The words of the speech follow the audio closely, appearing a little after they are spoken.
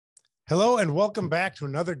Hello and welcome back to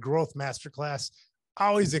another Growth Masterclass.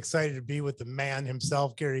 Always excited to be with the man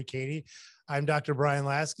himself, Gary Cady. I'm Dr. Brian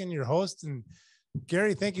Laskin, your host. And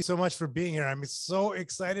Gary, thank you so much for being here. I'm so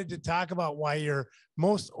excited to talk about why your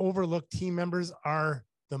most overlooked team members are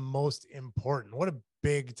the most important. What a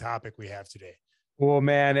big topic we have today. Well,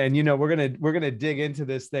 man, and we're gonna dig into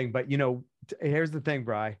this thing, but here's the thing,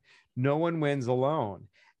 Bri. No one wins alone.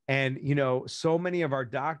 And so many of our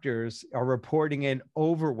doctors are reporting in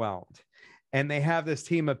overwhelmed, and they have this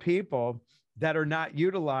team of people that are not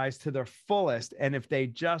utilized to their fullest. And if they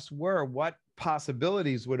just were, what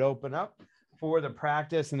possibilities would open up for the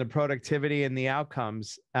practice and the productivity and the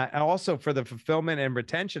outcomes, and also for the fulfillment and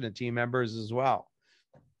retention of team members as well.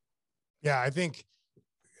 Yeah, I think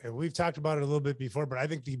we've talked about it a little bit before, but I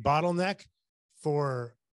think the bottleneck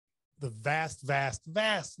for the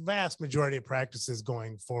vast majority of practices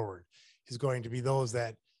going forward is going to be those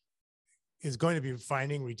that is going to be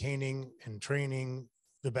finding, retaining, and training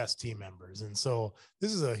the best team members. And so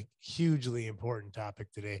this is a hugely important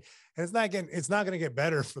topic today. And it's not going to get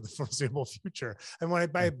better for the foreseeable future. And when I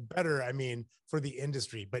by better, I mean for the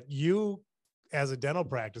industry. But you, as a dental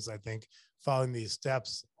practice, I think following these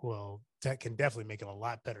steps can definitely make it a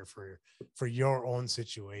lot better for your own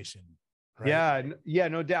situation. Right? Yeah,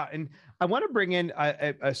 no doubt. And I want to bring in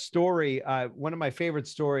a story, one of my favorite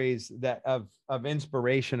stories of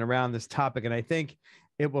inspiration around this topic. And I think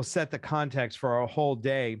it will set the context for our whole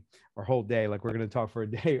day, like we're going to talk for a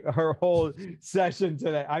day, our whole session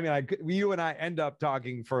today. I mean, you and I end up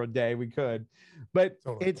talking for a day, we could, but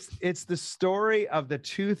totally. It's the story of the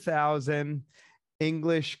 2000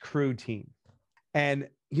 English crew team. And,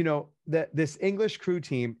 this English crew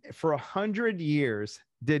team for 100 years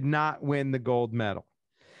did not win the gold medal.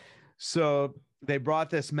 So they brought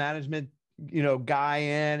this management, guy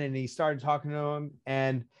in, and he started talking to him,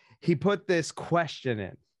 and he put this question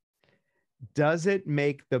in: does it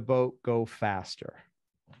make the boat go faster?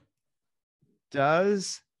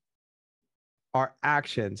 Does our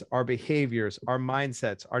actions, our behaviors, our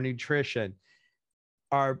mindsets, our nutrition,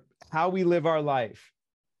 how we live our life,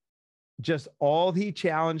 just all he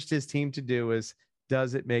challenged his team to do is,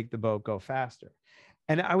 does it make the boat go faster?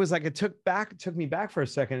 And I was like, it took me back for a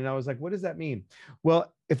second. And I was like, what does that mean?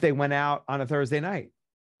 Well, if they went out on a Thursday night,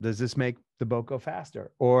 does this make the boat go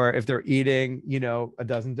faster? Or if they're eating, a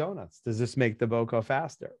dozen donuts, does this make the boat go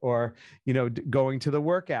faster? Or, going to the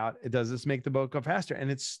workout, does this make the boat go faster?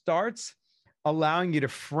 And it starts allowing you to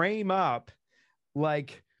frame up,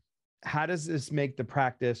 like, how does this make the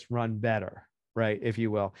practice run better? Right, if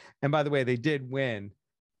you will. And by the way, they did win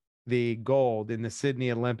the gold in the Sydney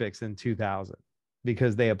Olympics in 2000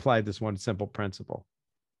 because they applied this one simple principle.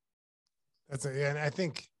 And I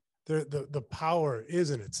think the power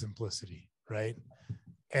is in its simplicity, right?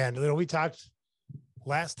 And we talked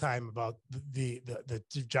last time about the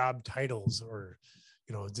job titles or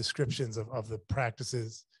descriptions of the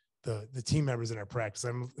practices, the team members in our practice.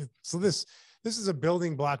 So this is a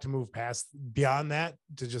building block to move past beyond that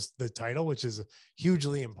to just the title, which is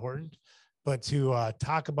hugely important, but to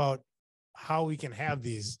talk about how we can have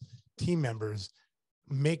these team members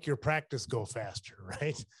make your practice go faster,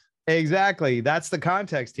 right? Exactly. That's the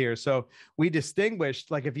context here. So we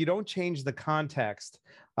distinguished, like, if you don't change the context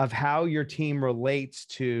of how your team relates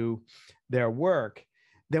to their work,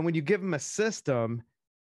 then when you give them a system,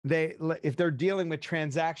 if they're dealing with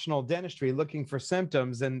transactional dentistry, looking for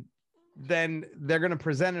symptoms, and then they're going to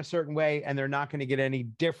present a certain way and they're not going to get any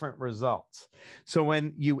different results. So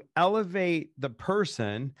when you elevate the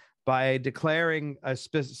person by declaring a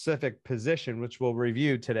specific position, which we'll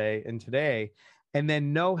review today, and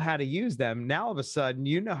then know how to use them, now all of a sudden,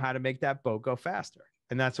 you know how to make that boat go faster.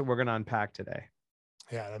 And that's what we're going to unpack today.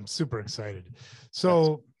 Yeah, I'm super excited.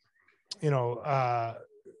 So, can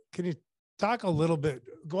you talk a little bit?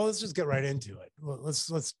 Well, let's just get right into it.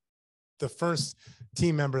 Let's the first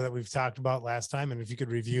team member that we've talked about last time, and if you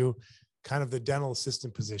could review kind of the dental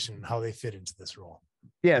assistant position and how they fit into this role.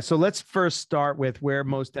 Yeah. So let's first start with where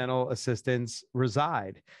most dental assistants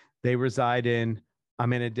reside. They reside in,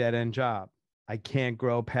 I'm in a dead end job. I can't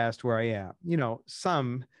grow past where I am.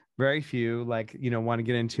 Some, very few, like, want to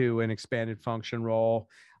get into an expanded function role.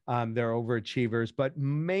 They're overachievers, but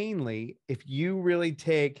mainly if you really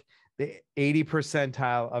take the 80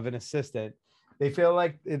 percentile of an assistant, they feel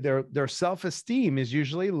like their self-esteem is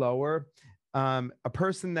usually lower. A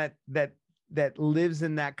person that lives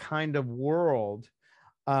in that kind of world,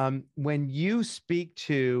 when you speak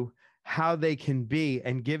to how they can be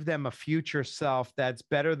and give them a future self that's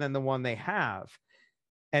better than the one they have,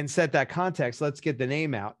 and set that context, let's get the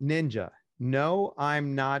name out. Ninja. No,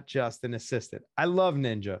 I'm not just an assistant. I love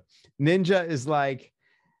Ninja. Ninja is like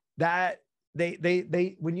that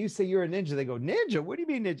they when you say you're a ninja, they go, ninja, what do you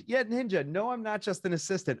mean ninja? Yeah, ninja. No, I'm not just an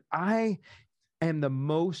assistant. I am the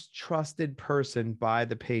most trusted person by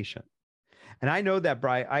the patient. And I know that,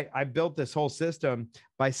 Bri. I built this whole system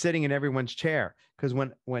by sitting in everyone's chair, because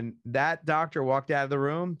when that doctor walked out of the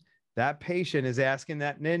room, that patient is asking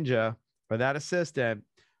that ninja or that assistant,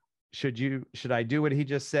 should I do what he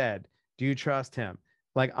just said? Do you trust him?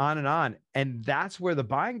 Like on and on. And that's where the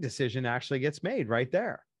buying decision actually gets made, right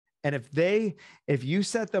there. And if you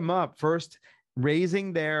set them up first,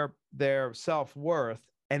 raising their self-worth,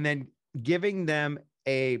 and then giving them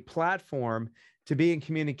a platform to be in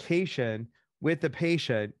communication with the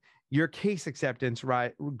patient, your case acceptance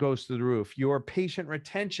goes through the roof. Your patient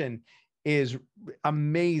retention is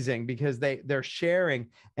amazing, because they're sharing,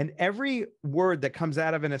 and every word that comes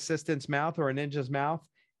out of an assistant's mouth or a ninja's mouth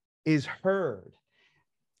is heard.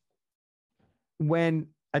 When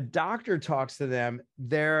a doctor talks to them,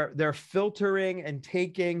 they're filtering and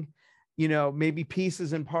taking, maybe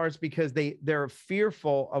pieces and parts, because they're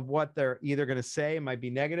fearful of what they're either going to say might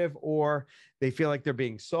be negative, or they feel like they're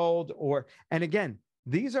being sold, and again,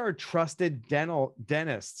 these are trusted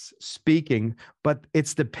dentists speaking, but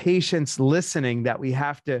it's the patients listening that we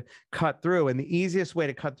have to cut through. And the easiest way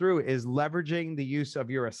to cut through is leveraging the use of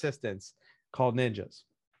your assistants called ninjas.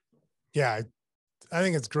 Yeah, I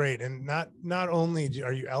think it's great. And not only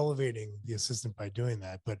are you elevating the assistant by doing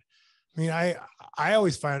that, but I mean, I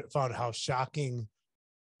always found how shocking,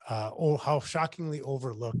 how shockingly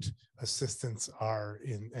overlooked assistants are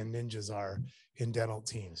and ninjas are in dental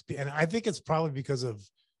teams. And I think it's probably because of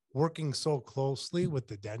working so closely with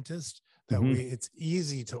the dentist that it's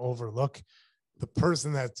easy to overlook the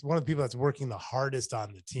person that's one of the people that's working the hardest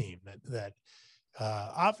on the team. That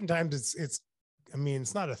oftentimes it's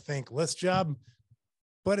not a thankless job,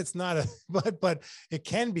 but it's not but it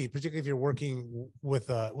can be, particularly if you're working with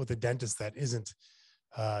a dentist that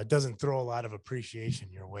doesn't throw a lot of appreciation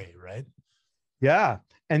your way, right? Yeah.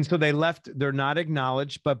 And so they're not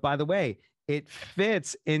acknowledged, but by the way, it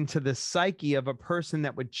fits into the psyche of a person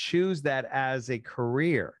that would choose that as a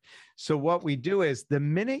career. So what we do is, the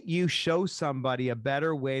minute you show somebody a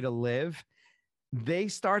better way to live, they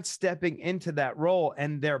start stepping into that role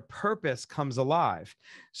and their purpose comes alive.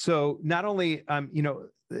 So not only,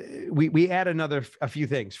 we add a few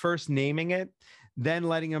things. First, naming it, then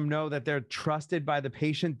letting them know that they're trusted by the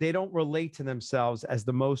patient. They don't relate to themselves as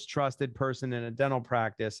the most trusted person in a dental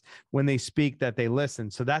practice when they speak, that they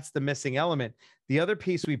listen. So that's the missing element. The other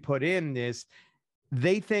piece we put in is,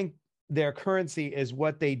 they think their currency is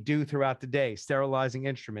what they do throughout the day: sterilizing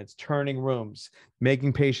instruments, turning rooms,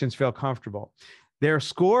 making patients feel comfortable. Their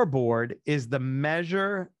scoreboard is the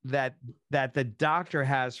measure that the doctor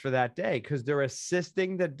has for that day, because they're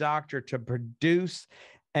assisting the doctor to produce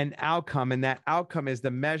an outcome, and that outcome is the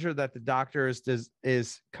measure that the doctor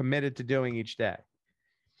is committed to doing each day.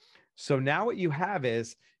 So now what you have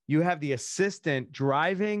is, you have the assistant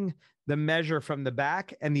driving the measure from the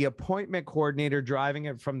back and the appointment coordinator driving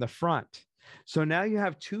it from the front. So now you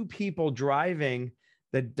have two people driving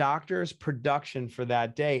the doctor's production for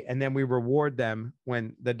that day, and then we reward them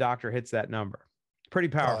when the doctor hits that number. Pretty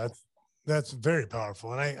powerful. Oh, that's very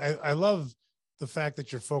powerful. And I love the fact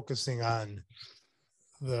that you're focusing on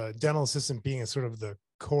the dental assistant being a sort of the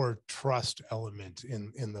core trust element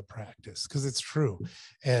in the practice, because it's true.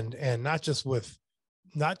 And not just with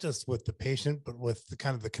the patient, but with the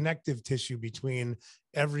kind of the connective tissue between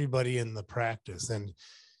everybody in the practice. And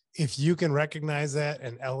if you can recognize that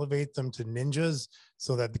and elevate them to ninjas,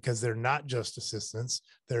 so that, because they're not just assistants,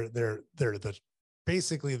 they're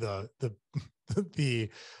basically the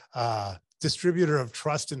distributor of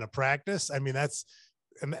trust in a practice. I mean, that's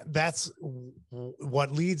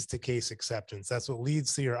what leads to case acceptance. That's what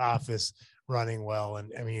leads to your office running well.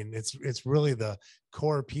 And I mean, it's really the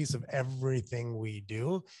core piece of everything we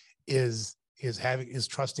do is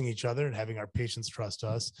trusting each other and having our patients trust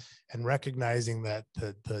us, and recognizing that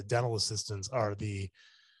the dental assistants are the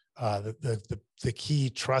key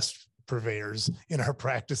trust purveyors in our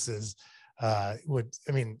practices.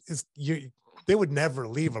 They would never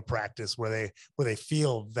leave a practice where they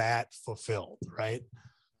feel that fulfilled, right?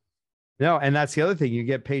 No, and that's the other thing. You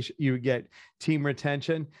get team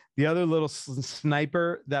retention. The other little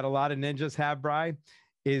sniper that a lot of ninjas have, Bri,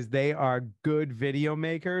 is they are good video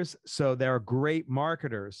makers. So they're great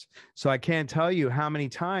marketers. So I can't tell you how many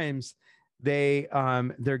times they're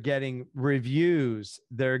getting reviews.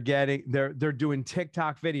 They're doing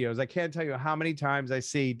TikTok videos. I can't tell you how many times I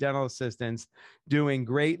see dental assistants doing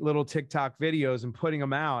great little TikTok videos and putting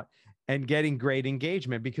them out and getting great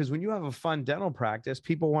engagement, because when you have a fun dental practice,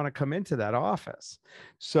 people want to come into that office.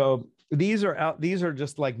 So these are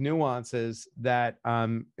just like nuances that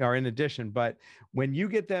are in addition. But when you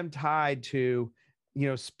get them tied to,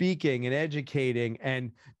 speaking and educating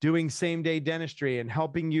and doing same day dentistry and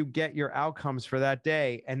helping you get your outcomes for that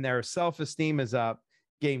day, and their self-esteem is up,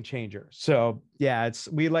 game changer. So yeah,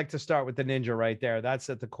 we like to start with the ninja right there. That's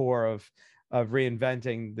at the core of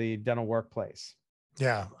reinventing the dental workplace.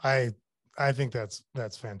 Yeah, I think that's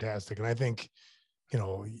fantastic. And I think,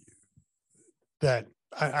 that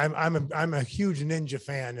I'm a huge ninja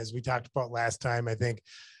fan, as we talked about last time. I think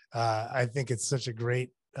it's such a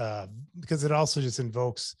great, because it also just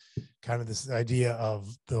invokes kind of this idea of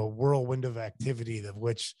the whirlwind of activity of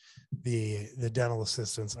which the dental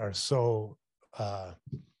assistants are so they're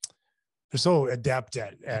so adept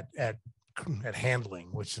at handling,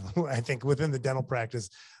 which I think within the dental practice,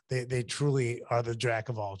 they truly are the jack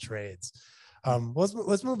of all trades.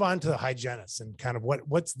 Let's move on to the hygienists and kind of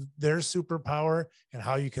what's their superpower and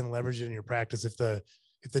how you can leverage it in your practice. If the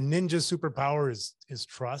ninja superpower is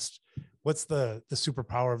trust, what's the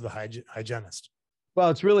superpower of the hygienist? Well,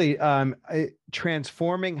 it's really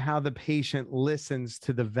transforming how the patient listens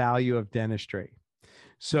to the value of dentistry.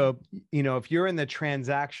 So, if you're in the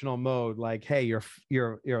transactional mode, like, hey,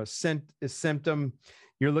 you're a symptom,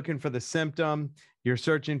 you're looking for the symptom, you're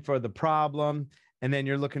searching for the problem, and then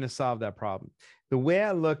you're looking to solve that problem. The way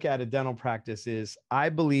I look at a dental practice is I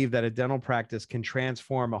believe that a dental practice can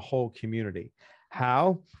transform a whole community.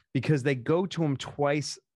 How? Because they go to them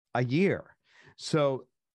twice a year. So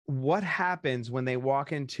what happens when they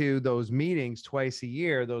walk into those meetings twice a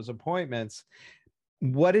year, those appointments?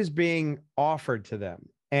 What is being offered to them?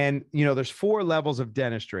 And, there's 4 levels of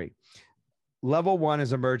dentistry. Level 1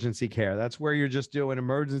 is emergency care. That's where you're just doing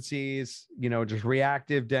emergencies, just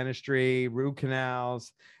reactive dentistry, root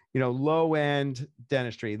canals, low end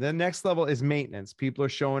dentistry. The next level is maintenance. People are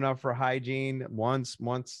showing up for hygiene once,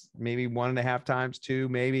 maybe 1.5 times, 2,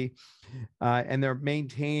 maybe, and they're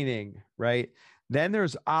maintaining, right? Then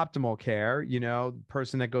there's optimal care, the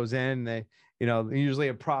person that goes in, they, usually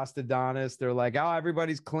a prosthodontist. They're like, oh,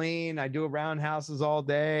 everybody's clean. I do roundhouses all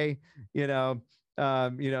day. They'll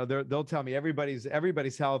tell me everybody's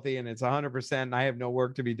healthy and it's 100%. And I have no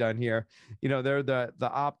work to be done here. They're the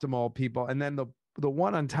optimal people. And then the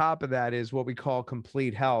one on top of that is what we call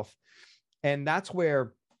complete health. And that's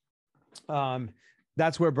where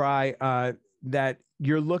Bri, that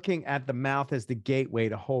you're looking at the mouth as the gateway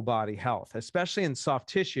to whole body health, especially in soft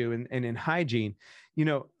tissue and in hygiene.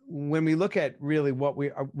 When we look at really what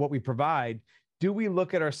we provide, do we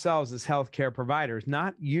look at ourselves as healthcare providers?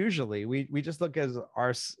 Not usually. We just look as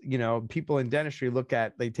our, people in dentistry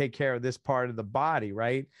they take care of this part of the body,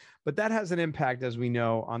 right? But that has an impact, as we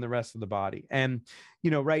know, on the rest of the body. And,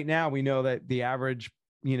 right now we know that the average,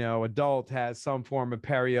 adult has some form of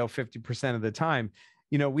perio 50% of the time.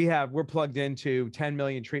 We're plugged into 10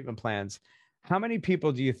 million treatment plans. How many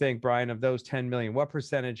people do you think, Brian, of those 10 million, what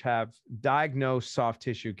percentage have diagnosed soft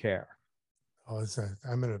tissue care? Oh,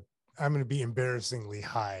 I'm going to be embarrassingly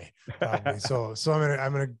high, probably. so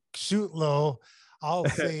I'm going to shoot low. I'll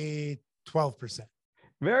say 12%.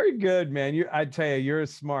 Very good, man. I'd tell you, you're a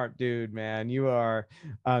smart dude, man. You are.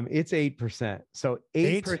 It's 8%. So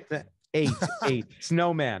 8%. 8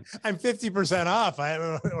 snowman. I'm 50% off. I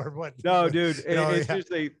don't know, or what? No, dude, it's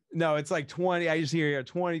usually, no, it's like 20. I just hear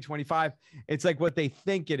 20, 25. It's like what they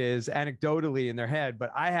think it is anecdotally in their head,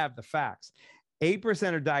 but I have the facts.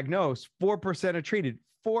 8% are diagnosed, 4% are treated.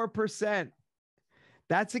 4%.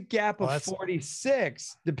 That's a gap of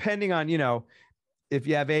 46, depending on, if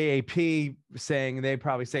you have AAP saying, they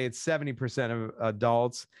probably say it's 70% of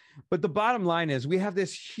adults. But the bottom line is we have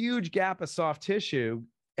this huge gap of soft tissue,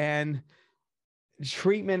 and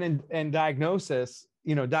treatment and diagnosis,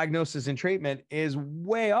 diagnosis and treatment is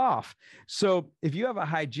way off. So if you have a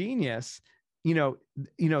hygienist,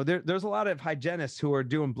 there's a lot of hygienists who are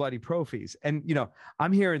doing bloody profies. And,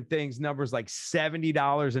 I'm hearing numbers like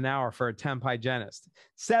 $70 an hour for a temp hygienist,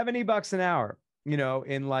 $70 an hour,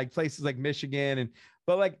 in like places like Michigan.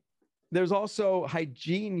 But like, there's also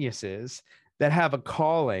hygienists that have a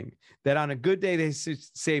calling that on a good day, they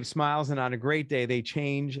save smiles, and on a great day, they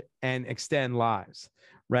change and extend lives,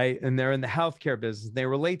 right? And they're in the healthcare business. They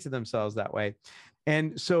relate to themselves that way.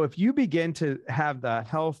 And so if you begin to have the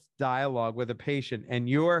health dialogue with a patient, and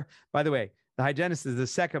by the way, the hygienist is the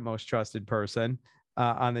second most trusted person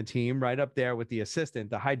on the team, right up there with the assistant.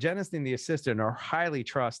 The hygienist and the assistant are highly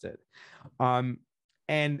trusted.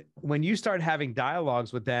 And when you start having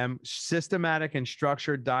dialogues with them, systematic and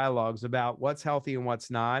structured dialogues about what's healthy and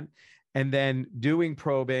what's not, and then doing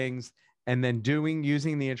probings, and then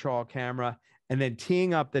using the intraoral camera, and then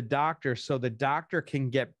teeing up the doctor so the doctor can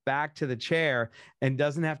get back to the chair and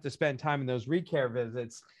doesn't have to spend time in those recare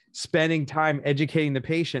visits, spending time educating the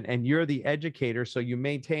patient, and you're the educator. So you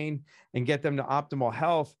maintain and get them to optimal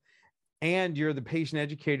health, and you're the patient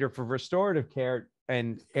educator for restorative care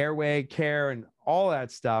and airway care and all that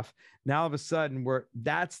stuff. Now all of a sudden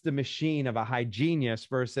that's the machine of a hygienist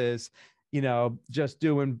versus, just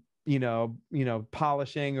doing,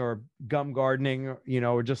 polishing or gum gardening,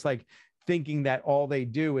 or just like thinking that all they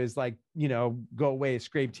do is like, go away,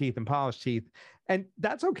 scrape teeth and polish teeth. And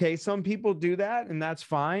that's okay. Some people do that and that's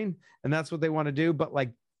fine. And that's what they want to do. But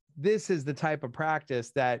like, this is the type of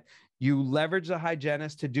practice that you leverage the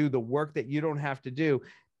hygienist to do the work that you don't have to do.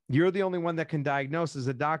 You're the only one that can diagnose as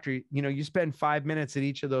a doctor. You spend 5 minutes at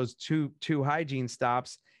each of those two hygiene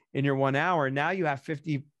stops in your 1 hour. Now you have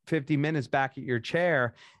 50 minutes back at your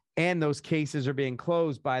chair, and those cases are being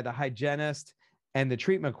closed by the hygienist and the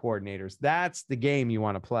treatment coordinators. That's the game you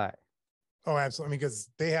want to play. Oh, absolutely. Because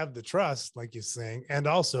they have the trust, like you're saying. And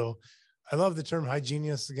also, I love the term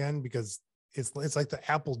hygienist again, because it's like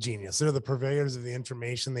the Apple genius. They're the purveyors of the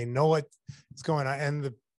information. They know what's going on,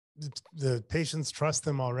 and the patients trust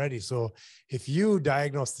them already. So if you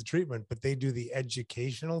diagnose the treatment, but they do the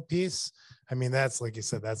educational piece, I mean, that's, like you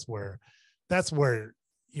said, that's where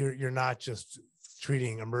you're not just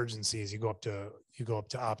treating emergencies. You go up to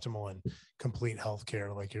optimal and complete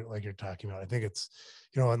healthcare, like you're talking about. I think it's,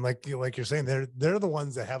 and like you're saying, they're the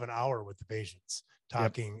ones that have an hour with the patients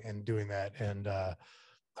talking and doing that. And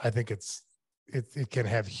I think it can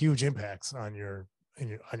have huge impacts on your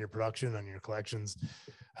production, on your collections.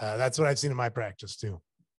 That's what I've seen in my practice too.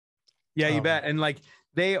 Yeah, you bet. And like,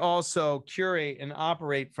 they also curate and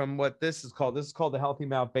operate from what this is called. This is called the Healthy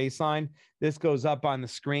Mouth Baseline. This goes up on the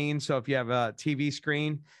screen. So if you have a TV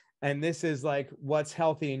screen, and this is like what's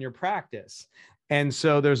healthy in your practice. And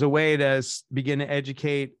so there's a way to begin to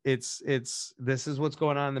educate. This is what's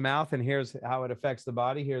going on in the mouth, and here's how it affects the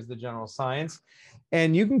body. Here's the general science.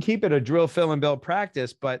 And you can keep it a drill, fill, and build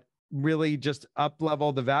practice, but really just up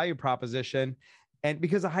level the value proposition. And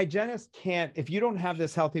because a hygienist can't, if you don't have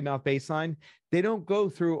this Healthy Mouth Baseline, they don't go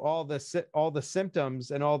through all the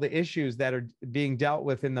symptoms and all the issues that are being dealt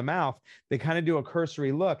with in the mouth. They kind of do a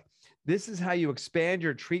cursory look. This is how you expand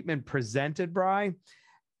your treatment presented, Bri,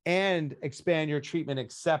 and expand your treatment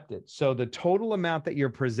accepted. So the total amount that you're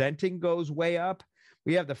presenting goes way up.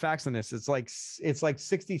 We have the facts on this. It's like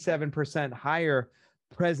 67% higher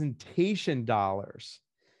presentation dollars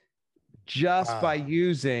just by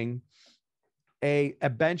using a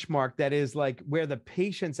benchmark that is like where the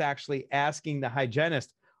patient's actually asking the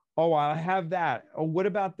hygienist, oh, I have that. Oh, what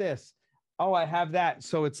about this? Oh, I have that.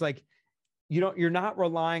 So it's like, you're not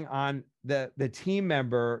relying on the team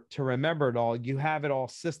member to remember it all. You have it all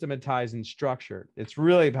systematized and structured. It's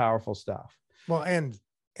really powerful stuff. Well, and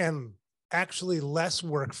actually less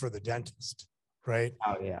work for the dentist, right?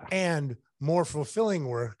 Oh yeah. And more fulfilling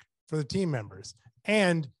work for the team members.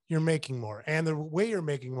 And you're making more. And the way you're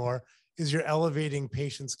making more is you're elevating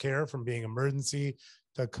patients' care from being emergency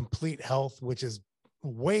to complete health, which is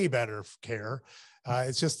way better care.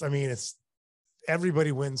 It's just, I mean, it's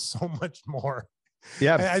everybody wins so much more.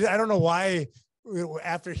 Yeah. I don't know why,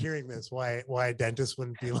 after hearing this, why dentists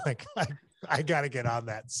wouldn't be like, I got to get on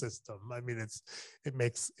that system. I mean, it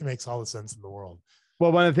makes all the sense in the world.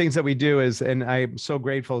 Well, one of the things that we do is, and I'm so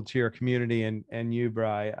grateful to your community and you,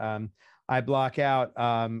 Bri, I block out,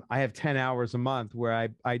 I have 10 hours a month where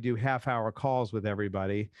I do half-hour calls with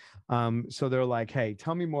everybody. So they're like, hey,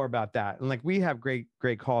 tell me more about that. And like, we have great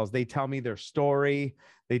calls. They tell me their story.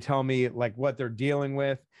 They tell me like what they're dealing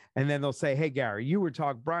with. And then they'll say, hey, Gary, you were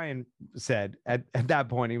talking, Brian said at that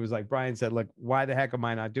point, he was like, Brian said, look, why the heck am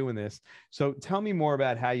I not doing this? So tell me more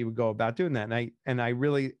about how you would go about doing that. And I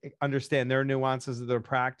really understand their nuances of their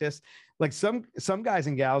practice. Like some guys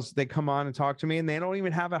and gals, they come on and talk to me and they don't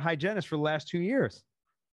even have a hygienist for the last 2 years.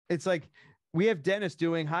 It's like, we have dentists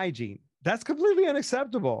doing hygiene. That's completely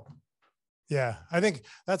unacceptable. Yeah. I think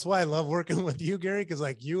that's why I love working with you, Gary, because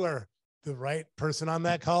like you are the right person on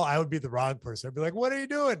that call. I would be the wrong person. I'd be like, what are you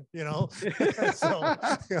doing? You know? So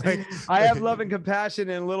like, I have love and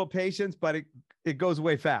compassion and a little patience, but it goes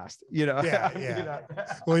away fast, you know? Yeah. Yeah.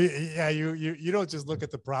 Well, yeah, you don't just look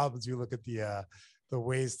at the problems. You look at the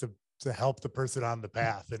ways to help the person on the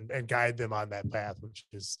path and guide them on that path,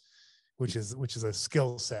 which is a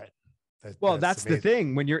skill set. That's the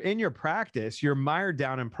thing. When you're in your practice, you're mired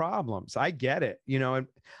down in problems. I get it, you know, and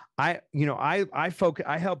I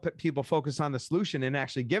help people focus on the solution and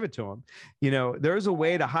actually give it to them. You know, there's a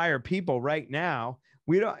way to hire people right now.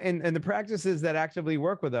 We don't, and the practices that actively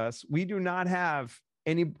work with us, we do not have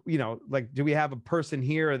any, you know, like, do we have a person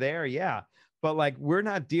here or there? Yeah. but like we're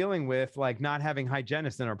not dealing with like not having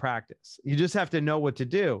hygienists in our practice. You just have to know what to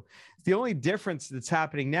do. The only difference that's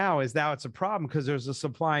happening now is now it's a problem because there's a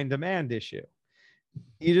supply and demand issue.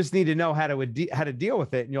 You just need to know how to deal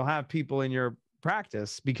with it, and you'll have people in your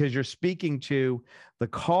practice because you're speaking to the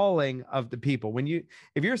calling of the people.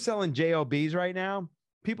 If you're selling JOBs right now,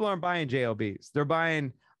 people aren't buying JOBs. They're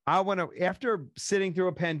buying, after sitting through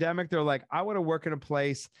a pandemic, they're like, I want to work in a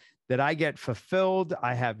place that I get fulfilled.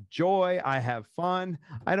 I have joy. I have fun.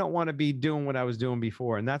 I don't want to be doing what I was doing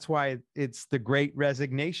before. And that's why it's the great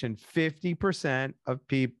resignation. 50% of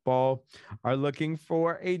people are looking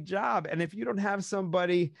for a job. And if you don't have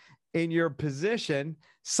somebody in your position,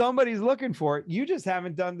 somebody's looking for it. You just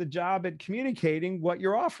haven't done the job at communicating what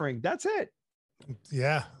you're offering. That's it.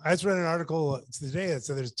 Yeah. I just read an article today that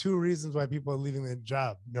said there's 2 reasons why people are leaving the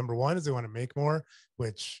job. Number 1 is they want to make more,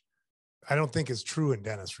 which I don't think is true in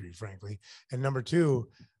dentistry, frankly. And number 2,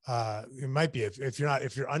 it might be if you're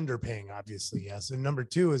underpaying, obviously, yes. And number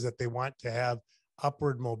 2 is that they want to have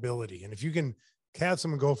upward mobility. And if you can have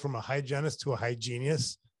someone go from a hygienist to a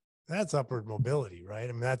hygienist, that's upward mobility, right?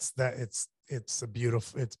 I mean, it's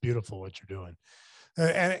beautiful what you're doing.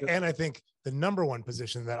 And I think the number 1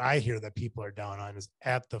 position that I hear that people are down on is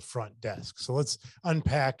at the front desk. So let's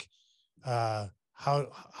unpack how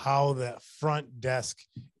the front desk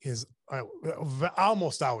is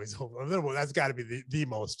almost always over. That's got to be the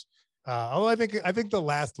most. Although I think the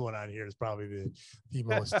last one on here is probably the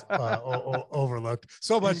most overlooked.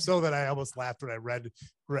 So much so that I almost laughed when I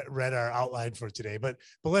read our outline for today. But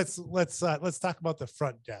let's talk about the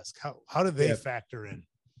front desk. How do they factor in?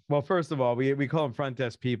 Well, first of all, we call them front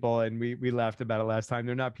desk people, and we laughed about it last time.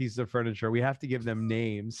 They're not pieces of furniture. We have to give them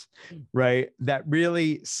names, right? That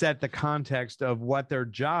really set the context of what their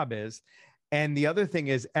job is. And the other thing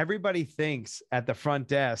is everybody thinks at the front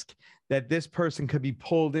desk that this person could be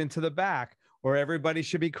pulled into the back, or everybody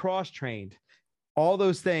should be cross-trained. All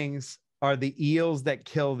those things are the eels that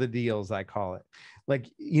kill the deals, I call it.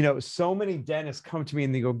 Like, so many dentists come to me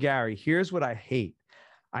and they go, Gary, here's what I hate.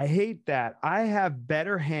 I hate that I have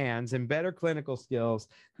better hands and better clinical skills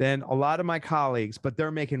than a lot of my colleagues, but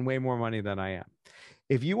they're making way more money than I am.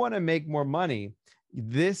 If you want to make more money,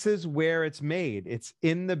 this is where it's made. It's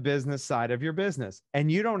in the business side of your business, and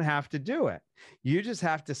you don't have to do it. You just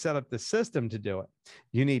have to set up the system to do it.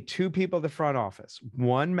 You need 2 people at the front office,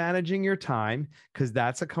 1 managing your time, because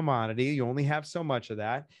that's a commodity. You only have so much of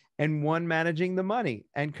that, and 1 managing the money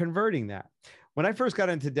and converting that. When I first got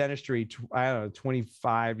into dentistry, I don't know,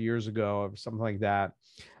 25 years ago or something like that,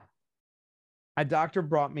 a doctor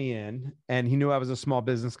brought me in, and he knew I was a small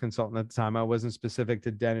business consultant at the time. I wasn't specific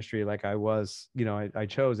to dentistry like I was, I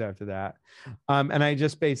chose after that. And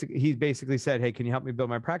he basically said, hey, can you help me build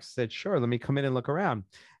my practice? I said, sure, let me come in and look around.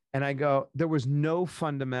 And I go, there was no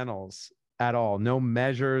fundamentals at all, no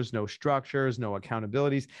measures, no structures, no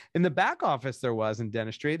accountabilities. In the back office, there was in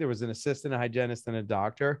dentistry, there was an assistant, a hygienist, and a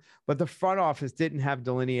doctor, but the front office didn't have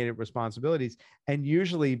delineated responsibilities, and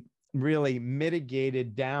usually really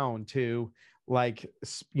mitigated down to like,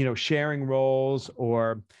 sharing roles,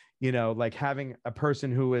 or, like having a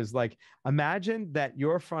person who is like, imagine that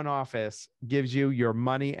your front office gives you your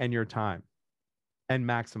money and your time and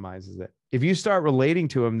maximizes it. If you start relating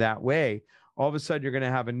to them that way, all of a sudden you're going to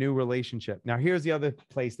have a new relationship. Now, here's the other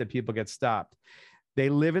place that people get stopped. They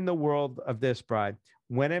live in the world of this, Bride.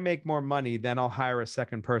 When I make more money, then I'll hire a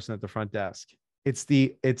second person at the front desk.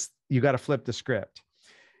 You got to flip the script.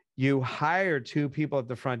 You hire 2 people at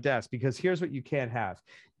the front desk, because here's what you can't have.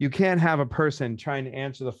 You can't have a person trying to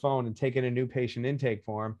answer the phone and take in a new patient intake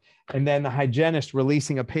form, and then the hygienist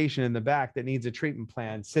releasing a patient in the back that needs a treatment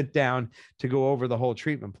plan, sit down to go over the whole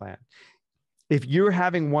treatment plan. If you're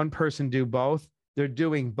having one person do both, they're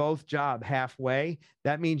doing both job halfway.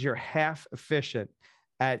 That means you're half efficient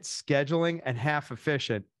at scheduling and half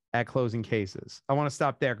efficient at closing cases. I want to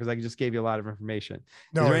stop there because I just gave you a lot of information.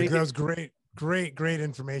 No, that was great. Great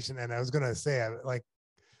information. And I was going to say, like,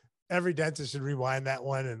 every dentist should rewind that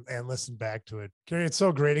one and listen back to it. Gary, it's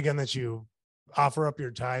so great again that you offer up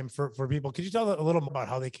your time for people. Could you tell a little about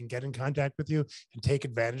how they can get in contact with you and take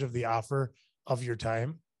advantage of the offer of your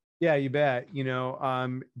time? Yeah, you bet.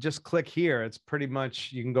 Just click here. It's pretty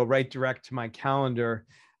much, you can go right direct to my calendar,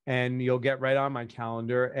 and you'll get right on my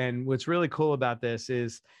calendar. And what's really cool about this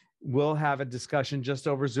is we'll have a discussion just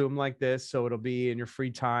over Zoom like this. So it'll be in your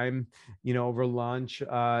free time, over lunch.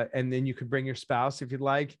 And then you could bring your spouse if you'd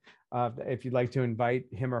like to invite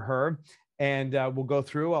him or her. And we'll go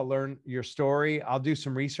through, I'll learn your story. I'll do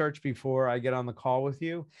some research before I get on the call with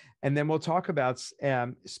you. And then we'll talk about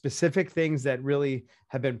specific things that really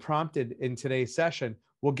have been prompted in today's session.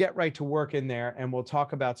 we'll get right to work in there and we'll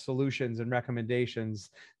talk about solutions and recommendations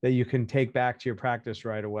that you can take back to your practice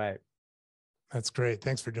right away. That's great.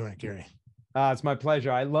 Thanks for doing it, Gary. It's my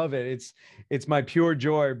pleasure. I love it. It's my pure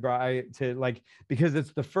joy, Brian, because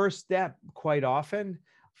it's the first step quite often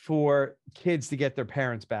for kids to get their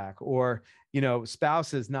parents back, or,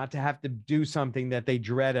 spouses not to have to do something that they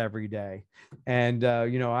dread every day. And,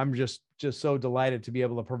 I'm just so delighted to be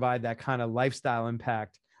able to provide that kind of lifestyle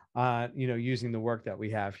impact, using the work that we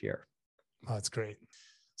have here. Oh, that's great.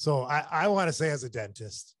 So I want to say, as a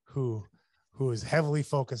dentist who is heavily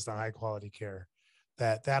focused on high quality care,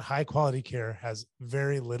 that high quality care has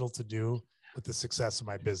very little to do with the success of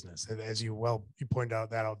my business. And as you pointed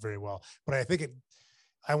out very well, but I think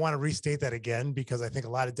I want to restate that again, because I think a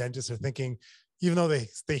lot of dentists are thinking, even though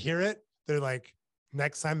they hear it, they're like,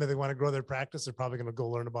 next time that they want to grow their practice, they're probably going to go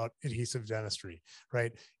learn about adhesive dentistry,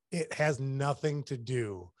 right? It has nothing to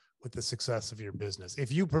do with the success of your business.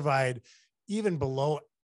 If you provide even below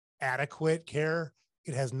adequate care,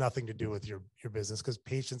 it has nothing to do with your business, because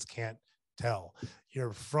patients can't tell.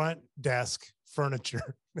 Your front desk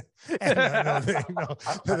furniture and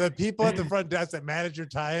the people at the front desk that manage your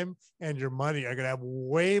time and your money are going to have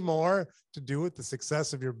way more to do with the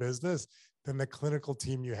success of your business than the clinical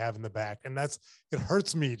team you have in the back. And it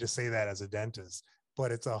hurts me to say that as a dentist, but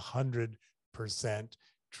it's 100%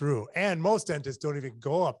 true. And most dentists don't even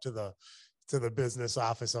go up to the business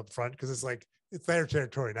office up front, because it's their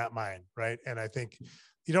territory, not mine, right? And I think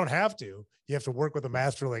you don't have to. You have to work with a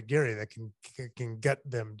master like Gary that can get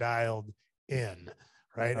them dialed in,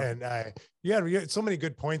 right? And you had so many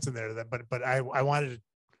good points in there, but I wanted to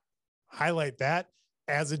highlight that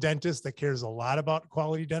as a dentist that cares a lot about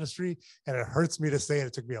quality dentistry, and it hurts me to say it.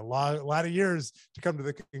 It took me a lot of years to come to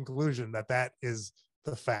the conclusion that is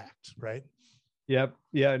the fact, right? Yep.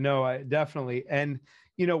 Yeah, no, I definitely. And,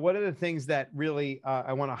 one of the things that really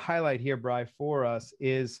I want to highlight here, Bri, for us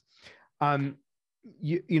is, they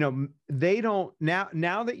don't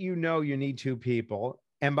now that you need two people.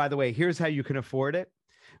 And by the way, here's how you can afford it.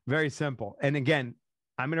 Very simple. And again,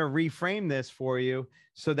 I'm going to reframe this for you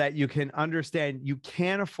so that you can understand you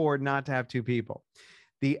can't afford not to have two people.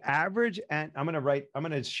 The average, and I'm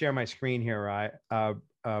going to share my screen here, right?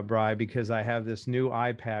 Bri, because I have this new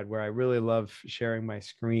iPad where I really love sharing my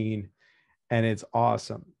screen, and it's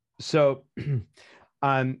awesome. So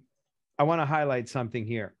I want to highlight something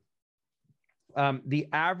here. The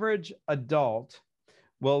average adult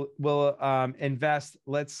will invest,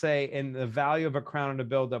 let's say, in the value of a crown and a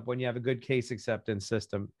buildup when you have a good case acceptance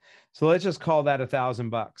system. So let's just call that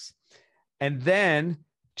 $1,000. And then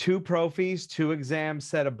 2 prophies, 2 exams,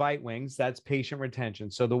 set of bite wings. That's patient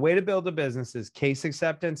retention. So the way to build a business is case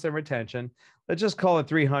acceptance and retention. Let's just call it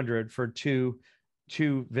 $300 for two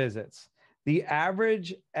visits. The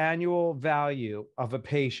average annual value of a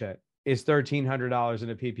patient is $1,300 in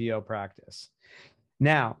a PPO practice.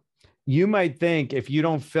 Now, you might think if you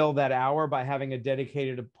don't fill that hour by having a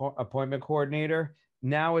dedicated appointment coordinator,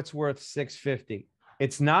 now it's worth $650.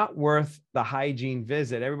 It's not worth the hygiene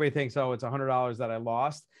visit. Everybody thinks, oh, it's $100 that I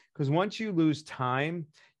lost. Because once you lose time,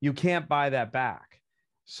 you can't buy that back.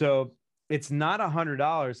 So it's not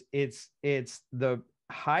 $100. It's the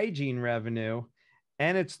hygiene revenue,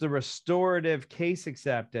 and it's the restorative case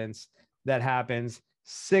acceptance that happens.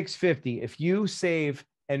 $650. If you save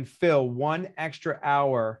and fill 1 extra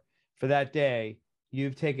hour for that day,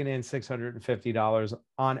 you've taken in $650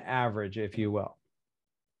 on average, if you will.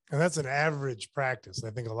 And that's an average practice. I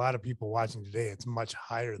think a lot of people watching today, it's much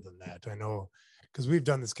higher than that. I know, because we've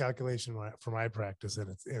done this calculation for my practice, and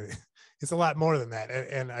it's a lot more than that.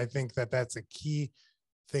 And I think that's a key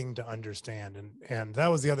thing to understand. And that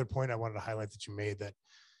was the other point I wanted to highlight that you made, that,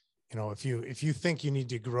 if you think you need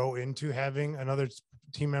to grow into having another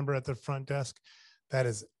team member at the front desk,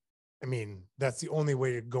 that's the only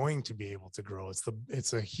way you're going to be able to grow.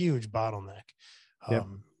 It's a huge bottleneck. Yep.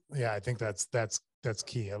 Yeah, I think that's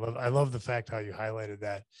key. I love the fact how you highlighted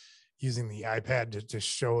that, using the iPad to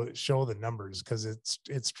show the numbers, because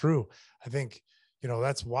it's true. I think,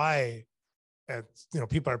 that's why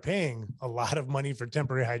people are paying a lot of money for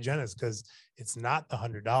temporary hygienists, because it's not the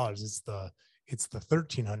 $100, it's the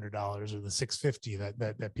 $1,300 or the $650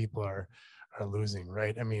 that people are losing,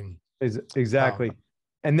 right? Exactly.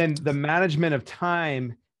 And then the management of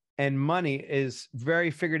time and money is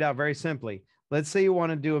figured out very simply. Let's say you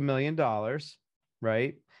want to do $1 million,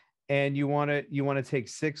 right? And you want to take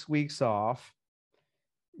 6 weeks off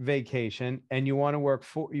vacation, and you want to work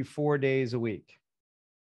 4 days a week.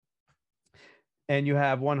 And you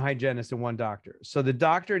have 1 hygienist and 1 doctor. So the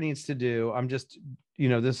doctor needs to do, I'm just,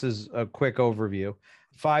 this is a quick overview,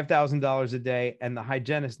 $5,000 a day, and the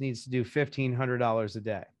hygienist needs to do $1,500 a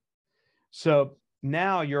day. So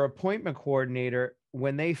now your appointment coordinator,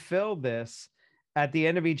 when they fill this, at the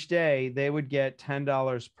end of each day, they would get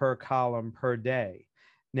 $10 per column per day.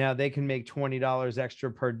 Now they can make $20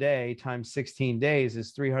 extra per day times 16 days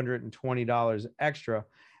is $320 extra.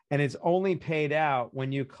 And it's only paid out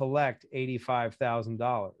when you collect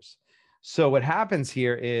 $85,000. So what happens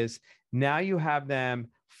here is now you have them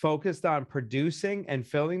focused on producing and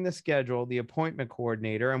filling the schedule, the appointment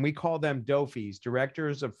coordinator, and we call them DOFIs,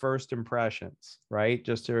 directors of first impressions, right?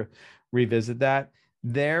 Just to revisit that.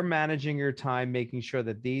 They're managing your time, making sure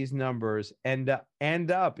that these numbers end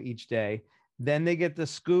up each day. Then they get the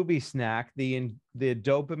Scooby snack, the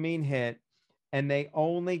dopamine hit, and they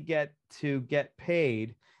only get to get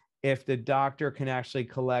paid if the doctor can actually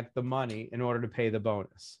collect the money in order to pay the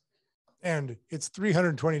bonus. And it's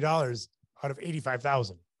 $320 out of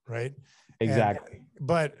 85,000, right? Exactly.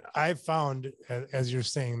 But I found, as you're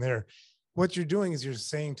saying there, what you're doing is you're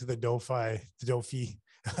saying to the DOFI,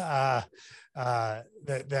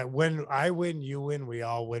 that when I win, you win, we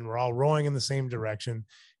all win. We're all rowing in the same direction.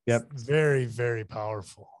 Yep. Very, very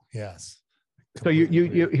powerful. Yes. So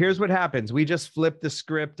you here's what happens. We just flip the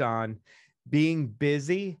script on being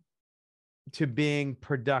busy to being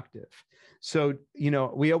productive. So,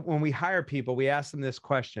 when we hire people, we ask them this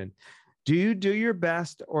question: do you do your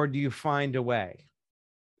best or do you find a way?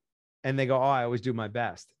 And they go, oh, I always do my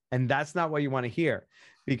best. And that's not what you want to hear,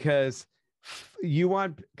 because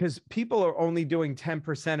people are only doing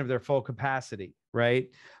 10% of their full capacity, right?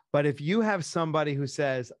 But if you have somebody who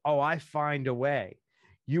says, oh, I find a way,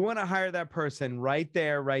 you want to hire that person right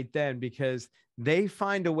there, right then, because they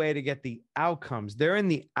find a way to get the outcomes. They're in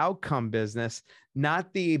the outcome business,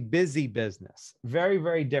 not the busy business. Very,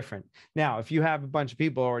 very different. Now, if you have a bunch of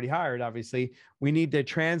people already hired, obviously, we need to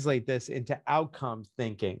translate this into outcomes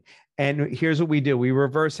thinking. And here's what we do. We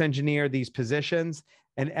reverse engineer these positions,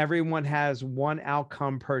 and everyone has one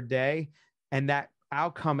outcome per day. And that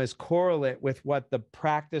outcome is correlate with what the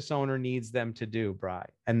practice owner needs them to do, Bri.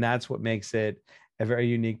 And that's what makes it a very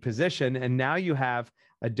unique position. And now you have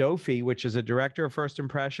a DOFI, which is a director of first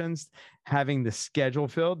impressions, having the schedule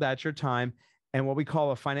filled. That's your time. And what we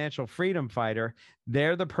call a financial freedom fighter,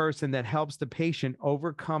 they're the person that helps the patient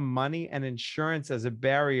overcome money and insurance as a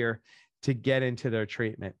barrier to get into their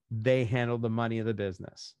treatment. They handle the money of the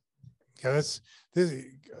business. Yeah,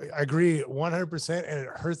 I agree 100%. And it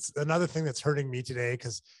hurts. Another thing that's hurting me today,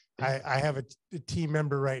 because I have a team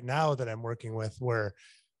member right now that I'm working with where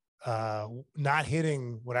not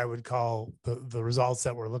hitting what I would call the results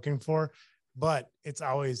that we're looking for, but it's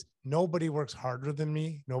always nobody works harder than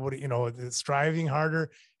me. Nobody, it's striving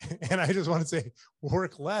harder. And I just want to say,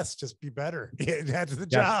 work less, just be better. That's the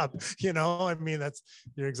job.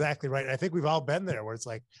 You're exactly right. I think we've all been there where it's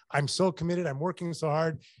like, I'm so committed, I'm working so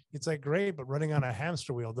hard. It's like, great, but running on a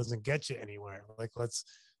hamster wheel doesn't get you anywhere. Like, let's,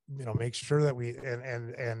 make sure that we,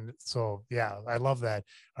 and so, yeah, I love that.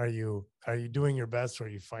 Are you doing your best, or are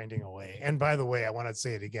you finding a way? And by the way, I want to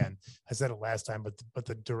say it again. I said it last time, but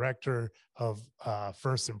the director of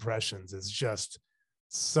first impressions is just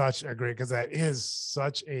such a great, because that is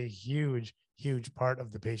such a huge part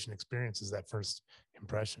of the patient experience, is that first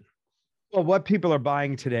impression. Well, what people are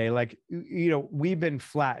buying today, like, we've been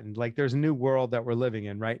flattened. Like, there's a new world that we're living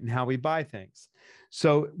in, right? And how we buy things.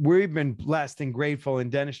 So we've been blessed and grateful in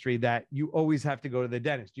dentistry that you always have to go to the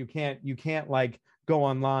dentist. You can't like go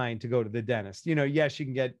online to go to the dentist. Yes, you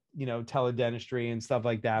can get, teledentistry and stuff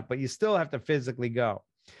like that, but you still have to physically go.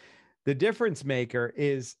 The difference maker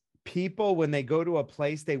is people, when they go to a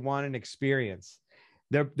place, they want an experience.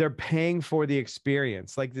 They're paying for the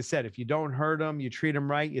experience. Like they said, if you don't hurt them, you treat them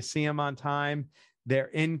right, you see them on time, they're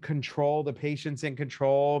in control. The patient's in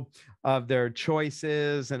control of their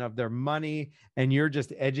choices and of their money. And you're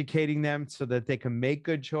just educating them so that they can make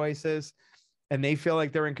good choices. And they feel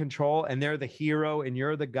like they're in control, and they're the hero and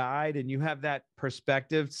you're the guide, and you have that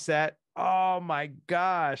perspective set. Oh my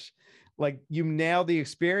gosh. Like, you nail the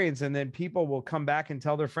experience, and then people will come back and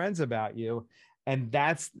tell their friends about you. And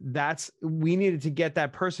we needed to get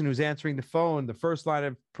that person who's answering the phone, the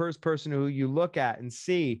first person who you look at and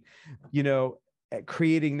see,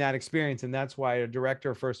 creating that experience. And that's why a director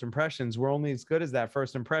of first impressions, we're only as good as that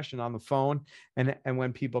first impression on the phone and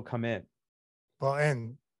when people come in. Well,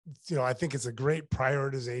 and I think it's a great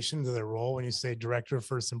prioritization to their role when you say director of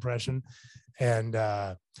first impression. And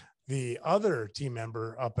the other team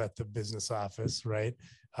member up at the business office, right?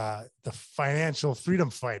 The financial freedom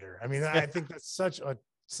fighter. I mean, I think that's such a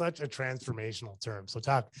transformational term. So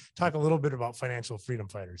talk a little bit about financial freedom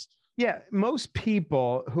fighters. Yeah, most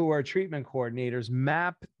people who are treatment coordinators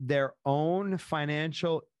map their own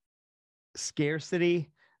financial scarcity,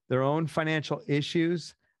 their own financial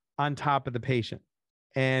issues on top of the patient.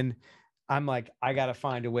 And I'm like, I got to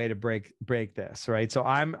find a way to break this, right? So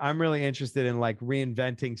I'm really interested in like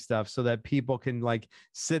reinventing stuff so that people can like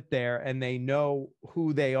sit there and they know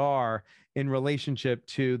who they are in relationship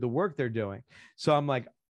to the work they're doing. So I'm like,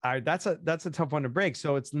 all right, that's a tough one to break.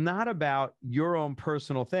 So it's not about your own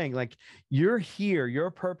personal thing. Like you're here, your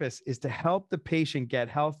purpose is to help the patient get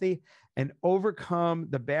healthy and overcome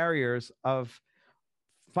the barriers of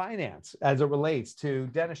finance as it relates to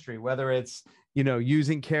dentistry, whether it's,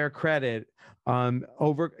 using care credit,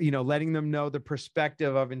 letting them know the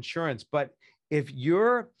perspective of insurance. But if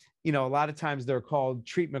you're, a lot of times they're called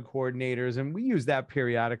treatment coordinators, and we use that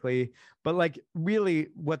periodically, but like really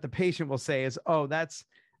what the patient will say is, oh, that's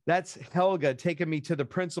Helga taking me to the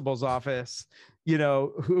principal's office,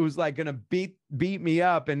 who's like going to beat me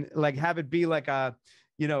up and like have it be like a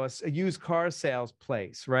used car sales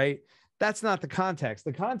place, right? That's not the context.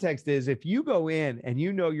 The context is if you go in and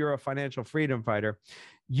you're a financial freedom fighter,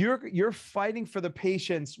 you're fighting for the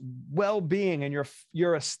patient's well-being, and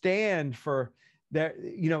you're a stand for their,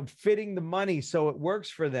 fitting the money so it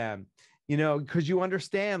works for them, because you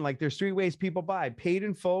understand like there's three ways people buy: paid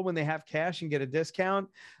in full when they have cash and get a discount,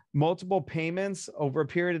 multiple payments over a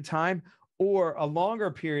period of time, or a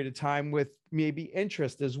longer period of time with maybe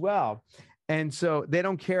interest as well. And so they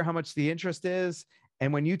don't care how much the interest is.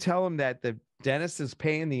 And when you tell them that the dentist is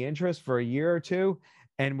paying the interest for a year or two,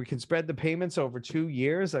 and we can spread the payments over 2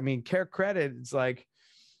 years, I mean, care credit, it's like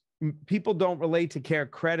people don't relate to care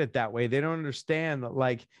credit that way. They don't understand that,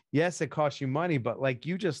 like, yes, it costs you money, but like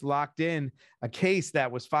you just locked in a case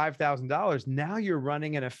that was $5,000. Now you're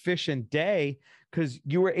running an efficient day because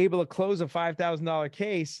you were able to close a $5,000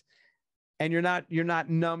 case, and you're not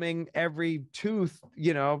numbing every tooth,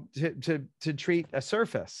 to treat a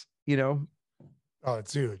surface, Oh,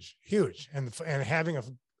 it's huge. And having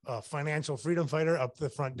a financial freedom fighter up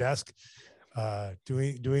the front desk,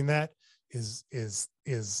 doing that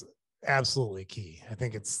is absolutely key. I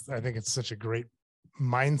think it's such a great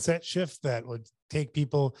mindset shift that would take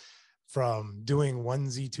people from doing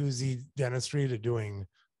 1Z, 2Z dentistry to doing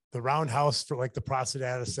the roundhouse for like the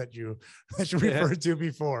prosthetist that you referred to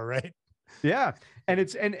before, right? Yeah.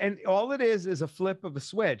 And all it is a flip of a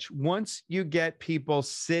switch. Once you get people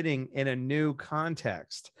sitting in a new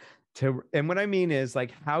context and what I mean is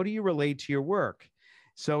like, how do you relate to your work?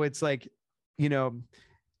 So it's like,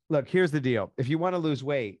 look, here's the deal. If you want to lose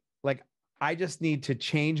weight, like I just need to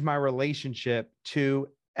change my relationship to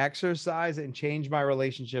exercise and change my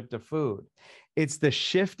relationship to food. It's the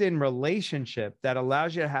shift in relationship that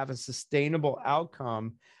allows you to have a sustainable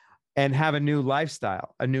outcome and have a new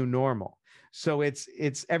lifestyle, a new normal. So it's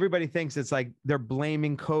everybody thinks it's like they're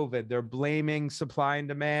blaming COVID, they're blaming supply and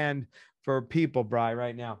demand for people, Bri,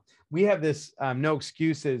 right now. We have this no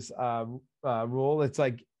excuses rule. It's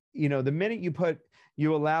like, the minute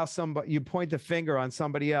you allow somebody, you point the finger on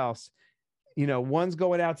somebody else, one's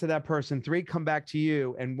going out to that person, 3 come back to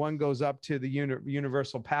you, and 1 goes up to the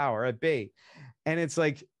universal power at B. And it's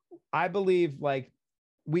like, I believe like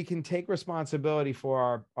we can take responsibility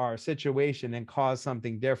for our situation and cause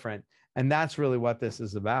something different. And that's really what this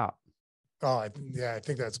is about. Oh, I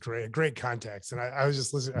think that's great. Great context. And I was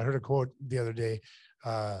just listening. I heard a quote the other day,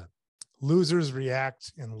 losers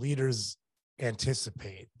react and leaders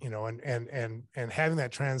anticipate, and having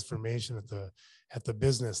that transformation at the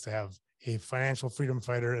business to have a financial freedom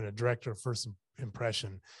fighter and a director of first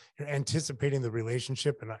impression, you're anticipating the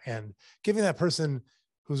relationship and giving that person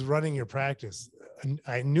who's running your practice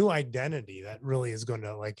a new identity that really is going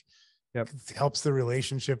to like, helps the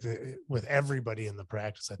relationship with everybody in the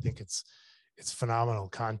practice. I think it's phenomenal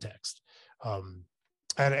context. And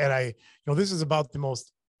I, this is about the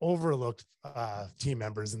most overlooked team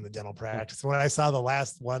members in the dental practice. When I saw the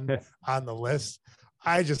last one on the list,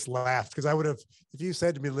 I just laughed because I would have, if you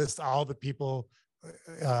said to me, list all the people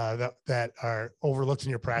that are overlooked in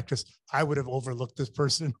your practice, I would have overlooked this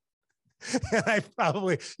person. And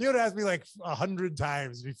you would ask me like 100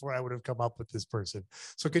 times before I would have come up with this person.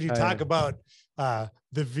 So could you talk about the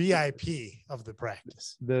VIP of the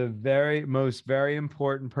practice? The very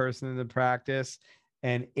important person in the practice,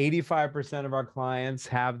 and 85% of our clients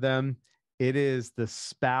have them. It is the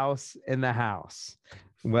spouse in the house,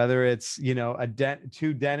 whether it's,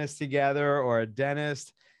 two dentists together, or a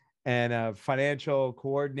dentist and a financial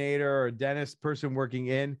coordinator, or a dentist person working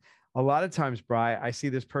in. A lot of times, Bri, I see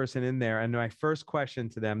this person in there, and my first question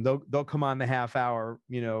to them, they'll come on the half hour,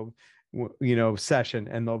 session,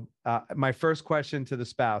 and my first question to the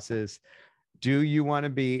spouse is, do you want to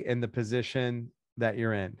be in the position that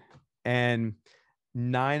you're in? And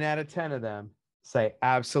 9 out of 10 of them say,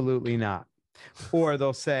 absolutely not. Or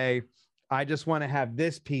they'll say, I just want to have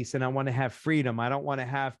this piece and I want to have freedom. I don't want to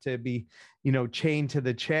have to be, chained to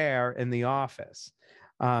the chair in the office.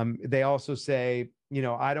 They also say,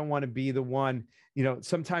 I don't want to be the one,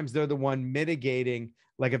 sometimes they're the one mitigating.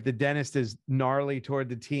 Like if the dentist is gnarly toward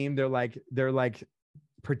the team, they're like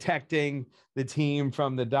protecting the team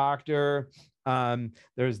from the doctor.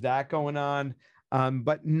 There's that going on.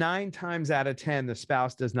 But 9 times out of 10, the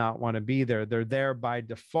spouse does not want to be there. They're there by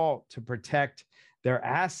default to protect their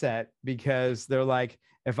asset, because they're like,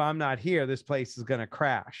 if I'm not here, this place is going to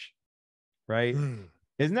crash. Right.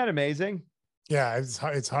 Isn't that amazing? Yeah.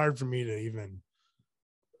 It's hard for me to even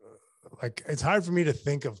it's hard for me to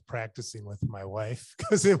think of practicing with my wife,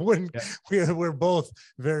 because it wouldn't, we're both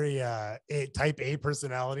very type A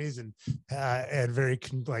personalities and very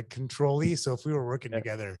control-y. So if we were working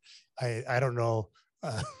together, I don't know.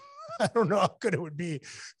 I don't know how good it would be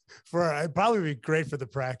it'd probably be great for the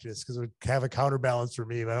practice, because it would have a counterbalance for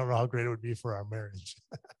me, but I don't know how great it would be for our marriage.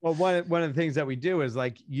 Well, one of the things that we do is,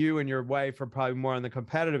 like, you and your wife are probably more on the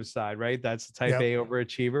competitive side, right? That's the type A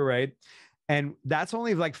overachiever, right? And that's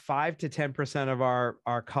only like 5 to 10% of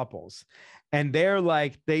our couples. And they're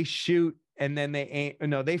like, they shoot and then they aim.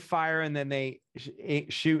 No, they fire and then they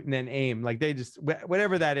shoot and then aim. Like, they just,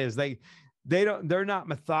 whatever that is, they're not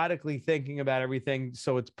methodically thinking about everything,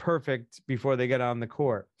 so it's perfect before they get on the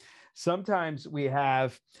court. Sometimes we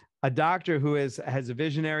have a doctor who has a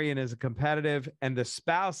visionary and is a competitive, and the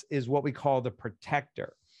spouse is what we call the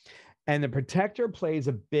protector. And the protector plays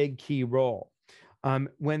a big key role.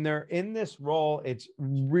 When they're in this role, it's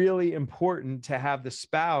really important to have the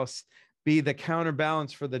spouse be the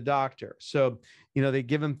counterbalance for the doctor. So, they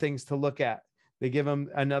give them things to look at. They give them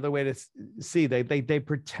another way to see. They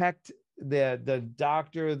protect the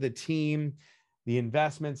doctor, the team, the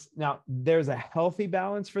investments. Now, there's a healthy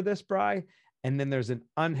balance for this, Bri, and then there's an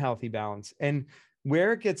unhealthy balance. And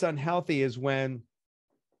where it gets unhealthy is when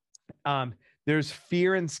there's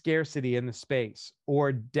fear and scarcity in the space,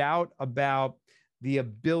 or doubt about the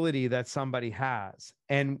ability that somebody has.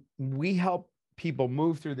 And we help people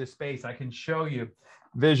move through this space. I can show you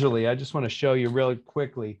visually. I just want to show you really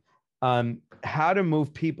quickly how to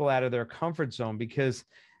move people out of their comfort zone, because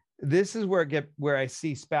this is where I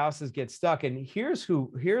see spouses get stuck. And here's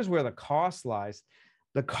where the cost lies.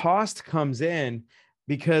 The cost comes in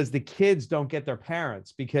because the kids don't get their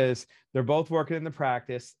parents, because they're both working in the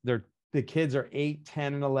practice. The kids are 8,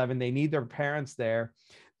 10, and 11. They need their parents there.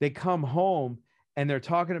 They come home and they're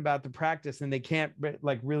talking about the practice, and they can't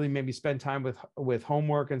really maybe spend time with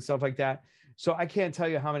homework and stuff like that. So I can't tell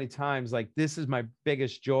you how many times, this is my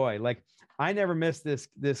biggest joy. I never missed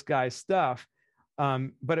this guy's stuff.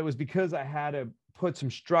 But it was because I had to put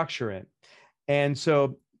some structure in. And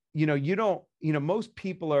so, most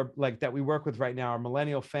people are that we work with right now are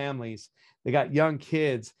millennial families. They got young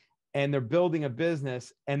kids and they're building a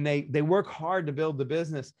business, and they work hard to build the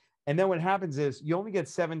business. And then what happens is you only get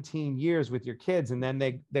 17 years with your kids, and then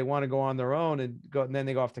they want to go on their own and then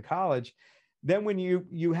they go off to college. Then when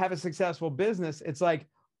you have a successful business, it's like,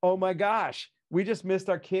 oh my gosh, we just missed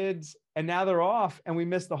our kids and now they're off and we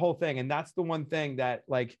missed the whole thing. And that's the one thing that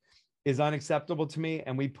is unacceptable to me.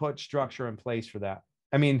 And we put structure in place for that.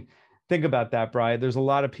 I mean, think about that, Brian. There's a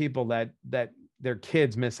lot of people that their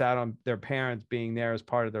kids miss out on their parents being there as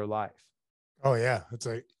part of their life. Oh yeah. It's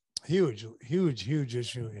a huge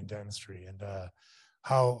issue in dentistry. And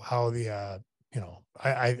how the,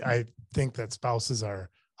 I think that spouses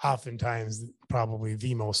are oftentimes probably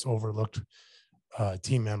the most overlooked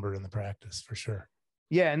team member in the practice, for sure.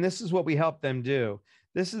 Yeah. And this is what we help them do.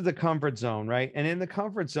 This is the comfort zone, right? And in the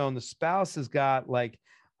comfort zone, the spouse has got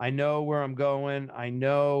I know where I'm going. I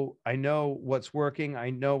know what's working. I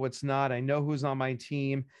know what's not. I know who's on my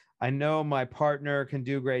team. I know my partner can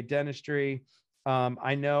do great dentistry.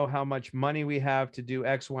 I know how much money we have to do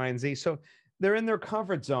X, Y, and Z. So they're in their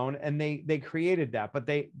comfort zone, and they created that, but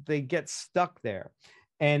they get stuck there.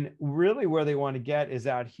 And really where they want to get is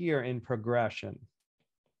out here in progression,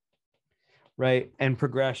 right? And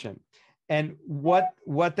progression. And what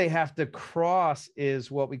they have to cross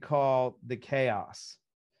is what we call the chaos.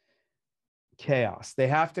 They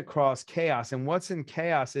have to cross chaos. And what's in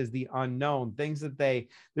chaos is the unknown.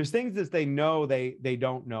 There's things that they know they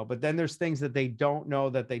don't know, but then there's things that they don't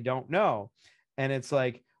know that they don't know. And it's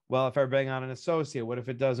like, well, if I bring on an associate, what if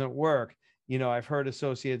it doesn't work? I've heard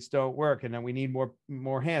associates don't work, and then we need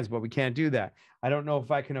more hands, but we can't do that. I don't know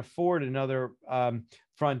if I can afford another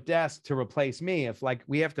front desk to replace me. If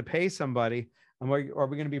we have to pay somebody, are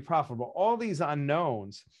we going to be profitable? All these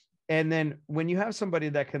unknowns. And then when you have somebody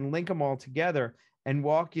that can link them all together and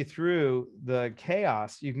walk you through the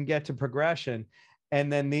chaos, you can get to progression.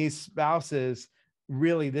 And then these spouses,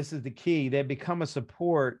 really, this is the key. They become a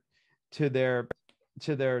support to their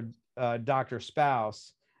doctor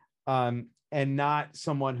spouse, and not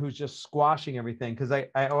someone who's just squashing everything. Because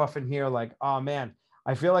I often hear like, oh man,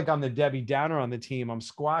 I feel like I'm the Debbie Downer on the team. I'm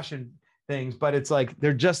squashing things, but it's like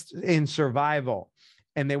they're just in survival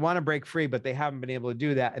and they want to break free, but they haven't been able to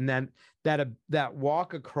do that. And then that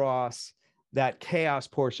walk across that chaos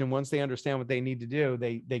portion, once they understand what they need to do,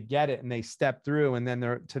 they get it and they step through, and then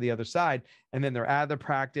they're to the other side, and then they're out of the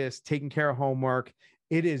practice, taking care of homework.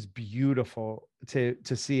 It is beautiful to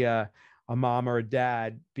see a mom or a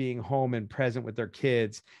dad being home and present with their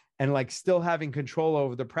kids, and like still having control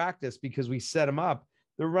over the practice because we set them up.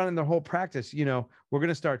 They're running their whole practice. You know, we're going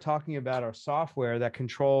to start talking about our software that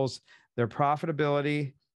controls their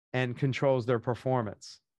profitability and controls their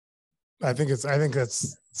performance. I think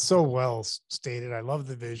that's so well stated. I love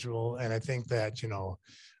the visual. And I think that, you know,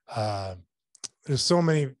 there's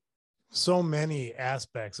so many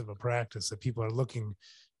aspects of a practice that people are looking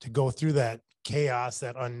to go through that chaos,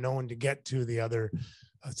 that unknown, to get to the other,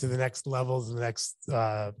 to the next levels, the next,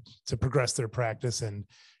 to progress their practice. And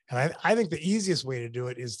I think the easiest way to do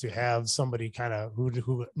it is to have somebody kind of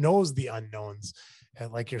who knows the unknowns,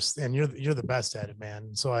 and like you're the best at it,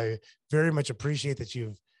 man. So I very much appreciate that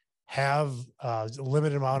you have a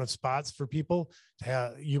limited amount of spots for people to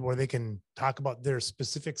have where they can talk about their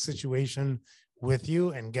specific situation with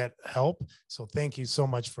you and get help. So thank you so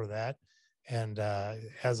much for that. And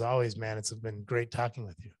as always, man, it's been great talking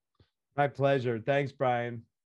with you. My pleasure. Thanks, Brian.